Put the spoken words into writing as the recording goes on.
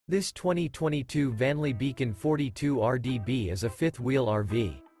This 2022 Vanleigh Beacon 42 RDB is a fifth-wheel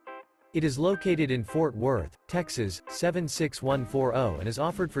RV. It is located in Fort Worth, Texas, 76140 and is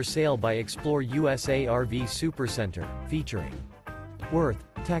offered for sale by ExploreUSA RV Supercenter, featuring Worth,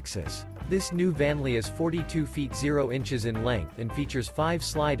 Texas. This new Vanleigh is 42 feet 0 inches in length and features 5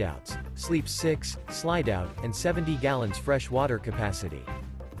 slideouts, sleeps 6, slideout, and 70 gallons fresh water capacity.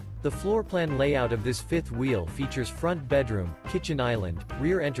 The floor plan layout of this fifth wheel features front bedroom, kitchen island,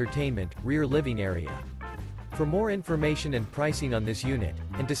 rear entertainment, rear living area. For more information and pricing on this unit,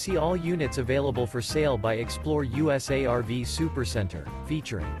 and to see all units available for sale by ExploreUSA RV Supercenter,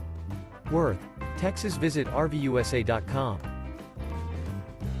 featuring Worth, Texas, visit RVUSA.com.